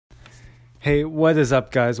Hey, what is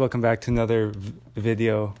up, guys? Welcome back to another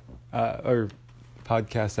video or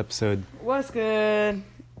podcast episode. What's good?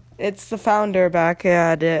 It's the founder back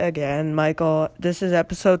at it again, Michael. This is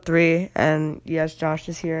episode 3, and yes, Josh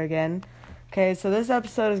is here again. Okay, so this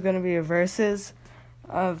episode is going to be a versus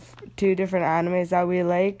of 2 different animes that we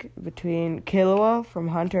like between Killua from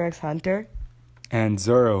Hunter x Hunter And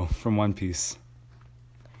Zoro from One Piece.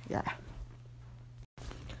 Yeah.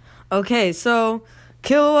 Okay, so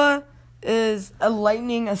Killua is a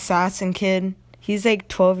lightning assassin kid. He's like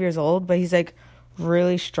 12 years old, but he's like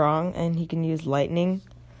really strong and he can use lightning.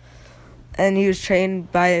 And he was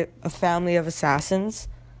trained by a family of assassins.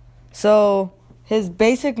 So his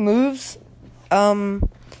basic moves,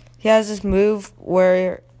 he has this move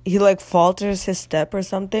where he like falters his step or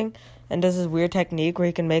something and does this weird technique where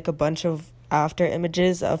he can make a bunch of after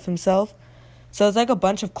images of himself. So it's like a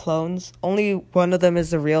bunch of clones. Only one of them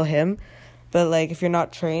is the real him. But, like, if you're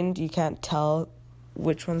not trained, you can't tell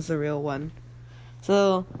which one's the real one.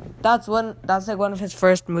 So, that's one of his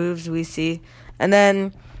first moves we see. And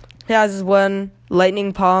then he has this one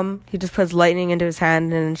lightning palm. He just puts lightning into his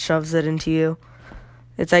hand and shoves it into you.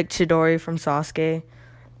 It's like Chidori from Sasuke.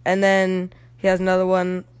 And then he has another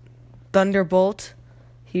one, Thunderbolt.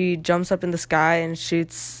 He jumps up in the sky and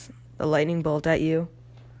shoots a lightning bolt at you.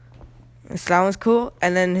 So that one's cool.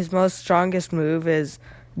 And then his most strongest move is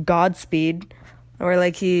Godspeed, where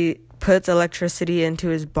like he puts electricity into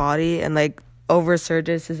his body and like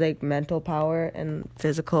oversurges his like mental power and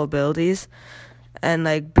physical abilities, and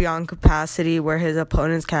like beyond capacity where his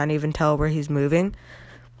opponents can't even tell where he's moving.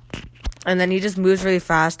 And then he just moves really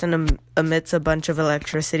fast and emits a bunch of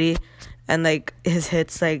electricity, and like his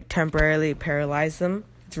hits like temporarily paralyze them.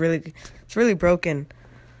 It's really broken.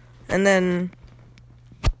 And then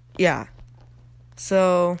yeah,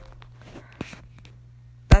 so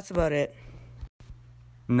that's about it.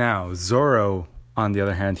 Now, Zoro, on the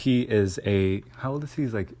other hand, he is how old is he?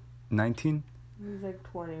 He's like 19? He's like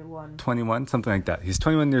 21. 21, something like that. He's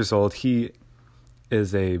 21 years old. He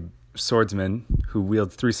is a swordsman who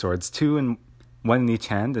wields 3 swords, one in each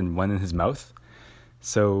hand and one in his mouth.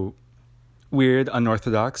 So, weird,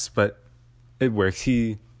 unorthodox, but it works.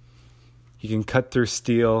 He can cut through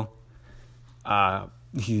steel.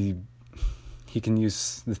 He can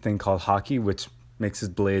use this thing called haki, which makes his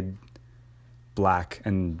blade black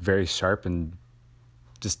and very sharp and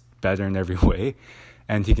just better in every way.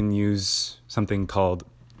 And he can use something called,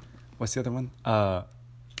 what's the other one?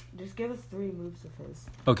 Just give us 3 moves of his.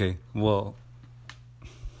 Okay, well,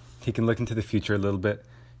 he can look into the future a little bit.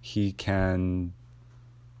 He can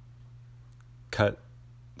cut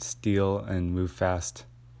steel and move fast.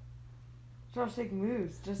 Josh, like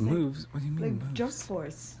moves. Just moves? What do you mean like moves? jump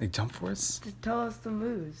force. Like jump force? Just tell us the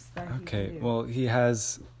moves that he Okay, can do. well, he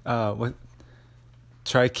has, what?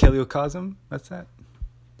 Trikiliocosm? That's that?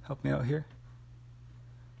 Help me out here.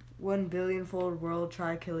 1 billion-fold world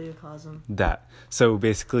Trikiliocosm. That. So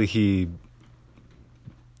basically he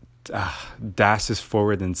dashes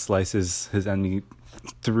forward and slices his enemy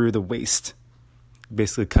through the waist.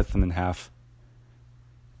 Basically cuts them in half.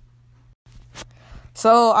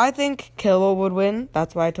 So I think Killua would win.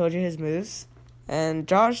 That's why I told you his moves. And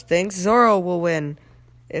Josh thinks Zoro will win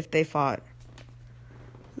if they fought.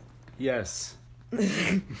 Yes.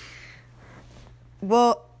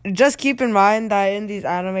 Well, just keep in mind that in these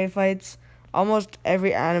anime fights, almost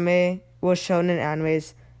every anime, shonen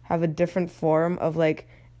animes, have a different form of, like,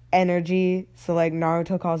 energy. So, like,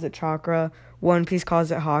 Naruto calls it chakra, One Piece calls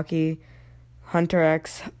it haki, Hunter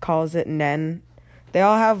X calls it nen. They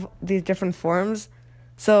all have these different forms.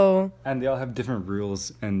 So, and they all have different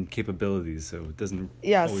rules and capabilities, so it doesn't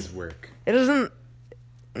always work. It doesn't.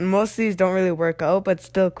 Most of these don't really work out, but it's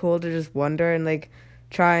still cool to just wonder and like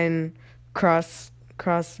try and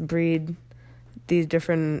crossbreed these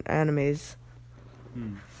different animes.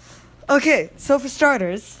 Okay, so for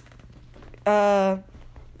starters,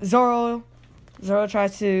 Zoro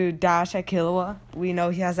tries to dash at Killua. We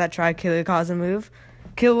know he has that Trikiliocosm move.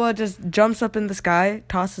 Killua just jumps up in the sky,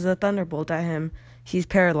 tosses a thunderbolt at him. He's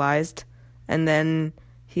paralyzed, and then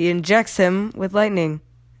he injects him with lightning.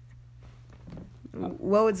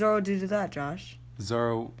 What would Zoro do to that, Josh?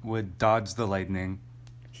 Zoro would dodge the lightning.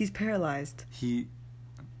 He's paralyzed. Wait,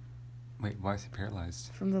 why is he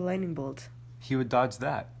paralyzed? From the lightning bolt. He would dodge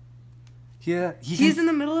that. Yeah, he's in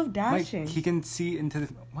the middle of dashing. He can see into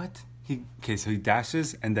the... What? So he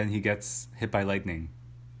dashes, and then he gets hit by lightning.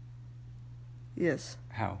 Yes.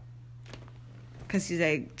 How? Because he's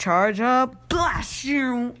like, charge up, blast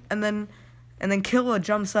you, and then Killua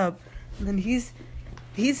jumps up, and then he's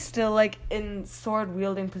still like in sword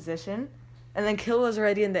wielding position, and then Killua's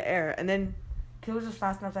already in the air, and then Killua's just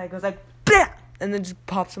fast enough that it goes like, "Bah!" and then just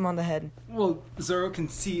pops him on the head. Well, Zoro can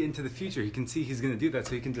see into the future. He can see he's going to do that,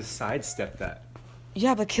 so he can just sidestep that.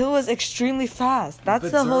 Yeah, but Killua's extremely fast. That's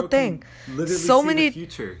But the Zoro whole thing. can literally So see many, the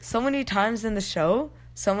future. so many times in the show,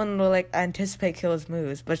 someone will like anticipate Killua's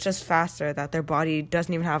moves, but it's just faster that their body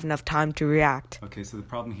doesn't even have enough time to react. Okay, so the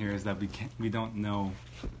problem here is that we don't know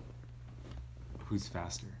who's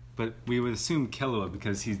faster. But we would assume Killua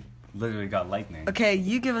because he's literally got lightning. Okay,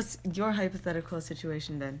 you give us your hypothetical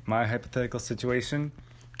situation then. My hypothetical situation,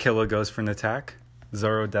 Killua goes for an attack.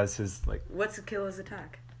 Zoro does his, like, What's Killua's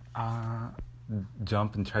attack?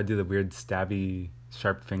 jump and try to do the weird stabby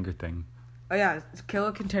sharp finger thing. Oh yeah,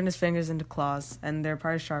 Killua can turn his fingers into claws, and they're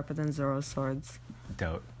probably sharper than Zoro's swords.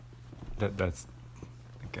 Doubt. That's...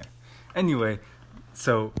 Okay. Anyway,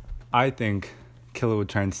 so I think Killua would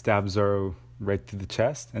try and stab Zoro right through the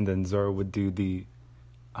chest, and then Zoro would do the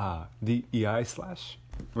EI slash,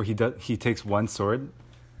 where he takes one sword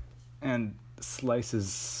and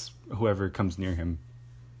slices whoever comes near him.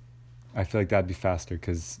 I feel like that'd be faster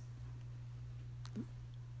because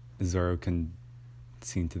Zoro can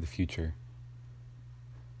see into the future.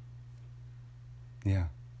 Yeah.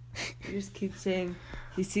 You just keep saying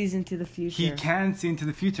he sees into the future. He can see into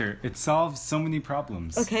the future. It solves so many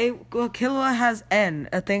problems. Okay, well, Killua has N,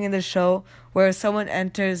 a thing in the show where someone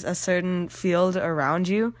enters a certain field around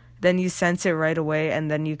you, then you sense it right away,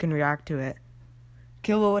 and then you can react to it.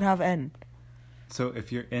 Killua would have N. So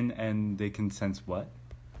if you're in N, they can sense what?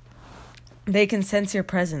 They can sense your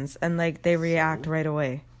presence, and, like, they react right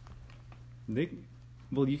away.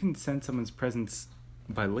 Well, you can sense someone's presence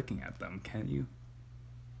by looking at them, can't you?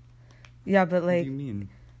 Yeah, but, like... What do you mean?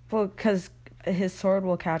 Well, because his sword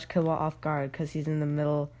will catch Killua off guard, because he's in the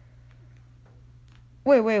middle...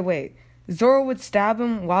 Wait. Zoro would stab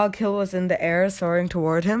him while Killua's in the air, soaring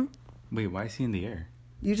toward him? Wait, why is he in the air?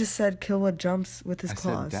 You just said Killua jumps with his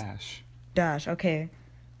claws. I said dash. Dash, okay.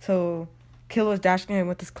 So, Killua's dashing him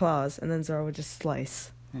with his claws, and then Zoro would just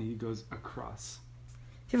slice. Yeah, he goes across.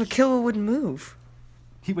 Yeah, but Killua wouldn't move.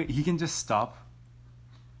 He can just stop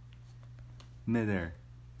midair.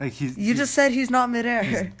 Like You just said he's not midair.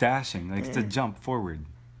 He's dashing, like it's a jump forward.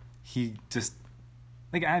 He just,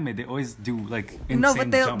 like anime, they always do like insane No, but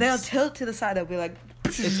they'll jumps. tilt to the side. They'll be like.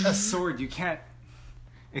 It's a sword. You can't.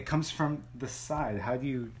 It comes from the side. How do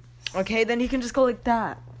you? Okay, then he can just go like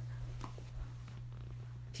that.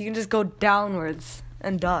 He can just go downwards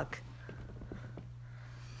and duck.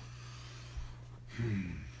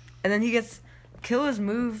 And then he gets... Killua's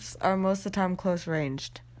moves are most of the time close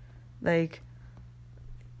ranged. Like...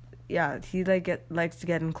 Yeah, he likes to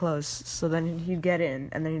get in close. So then he'd get in,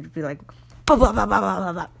 and then he'd be like... Blah, blah, blah, blah,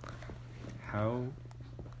 blah, blah.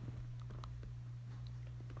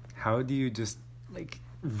 How do you just, like,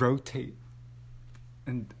 rotate?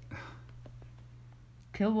 And...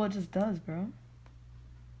 Killua just does, bro.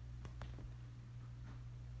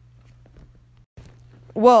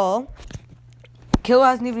 Well...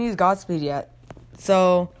 Killua hasn't even used Godspeed yet.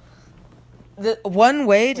 So, the one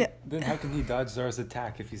way to... Then how can he dodge Zoro's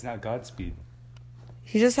attack if he's not Godspeed?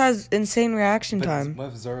 He just has insane reaction time. What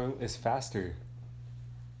if Zoro is faster?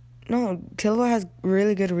 No, Killua has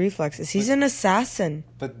really good reflexes. He's an assassin.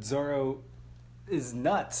 But Zoro is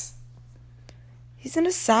nuts. He's an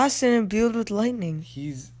assassin imbued with lightning.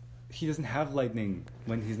 He doesn't have lightning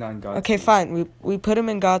when he's not in Godspeed. Okay, fine. We put him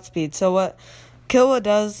in Godspeed. So what Killua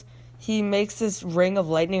does... He makes this ring of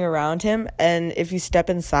lightning around him, and if you step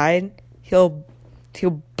inside, he'll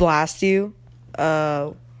blast you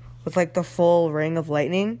with, like, the full ring of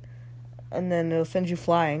lightning, and then it'll send you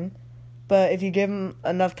flying. But if you give him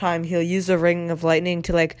enough time, he'll use the ring of lightning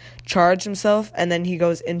to, like, charge himself, and then he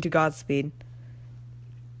goes into Godspeed.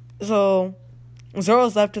 So,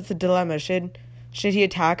 Zoro's left with the dilemma. Should he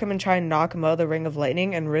attack him and try and knock him out of the ring of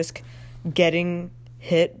lightning and risk getting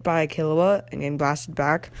hit by Killua and getting blasted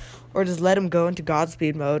back, or just let him go into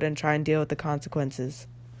Godspeed mode and try and deal with the consequences?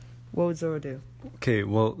 What would Zoro do? Okay,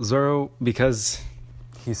 well, Zoro, because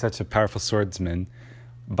he's such a powerful swordsman,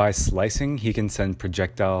 by slicing, he can send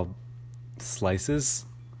projectile slices.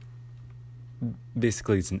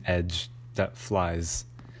 Basically, it's an edge that flies.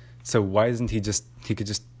 So why isn't he could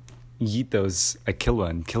just yeet those at Killua,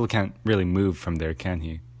 and Killua can't really move from there, can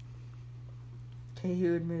he? Okay, he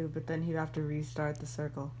would move, but then he'd have to restart the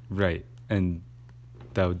circle. Right, and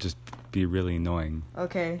that would just be really annoying.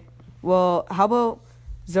 Okay, well, how about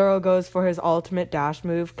Zoro goes for his ultimate dash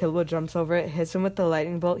move, Killua jumps over it, hits him with the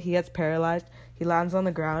lightning bolt, he gets paralyzed, he lands on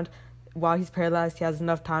the ground. While he's paralyzed, he has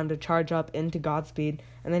enough time to charge up into Godspeed,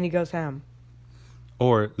 and then he goes ham.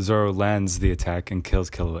 Or Zoro lands the attack and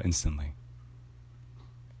kills Killua instantly.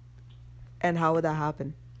 And how would that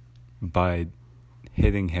happen? By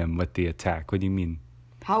hitting him with the attack. What do you mean?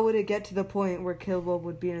 How would it get to the point where Killua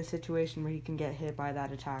would be in a situation where he can get hit by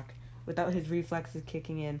that attack without his reflexes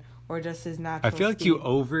kicking in or just his natural I feel like speed?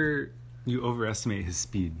 you overestimate his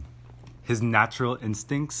speed. His natural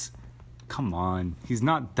instincts. Come on, he's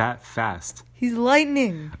not that fast. He's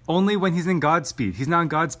lightning. Only when he's in Godspeed. He's not in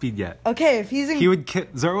Godspeed yet. Okay, if he's in...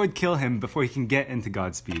 Zoro would kill him before he can get into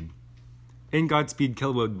Godspeed. In Godspeed,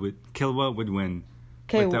 Killua would win.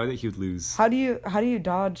 Okay, without it, he would lose. How do you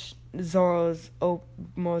dodge Zoro's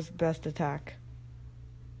most best attack?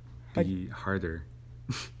 Be harder.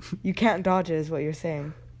 You can't dodge it, is what you're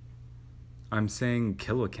saying. I'm saying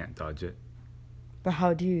Killua can't dodge it. But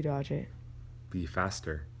how do you dodge it? Be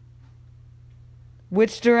faster.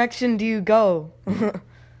 Which direction do you go?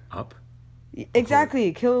 Up?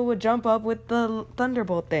 Exactly. Killua would jump up with the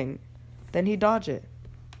thunderbolt thing. Then he'd dodge it.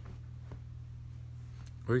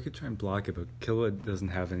 Or you could try and block it, but Killua doesn't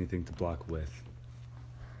have anything to block with.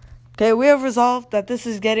 Okay, we have resolved that this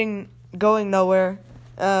is going nowhere.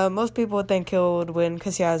 Most people would think Killua would win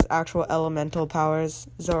because he has actual elemental powers.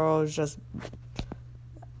 Zoro is just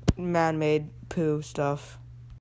man-made poo stuff.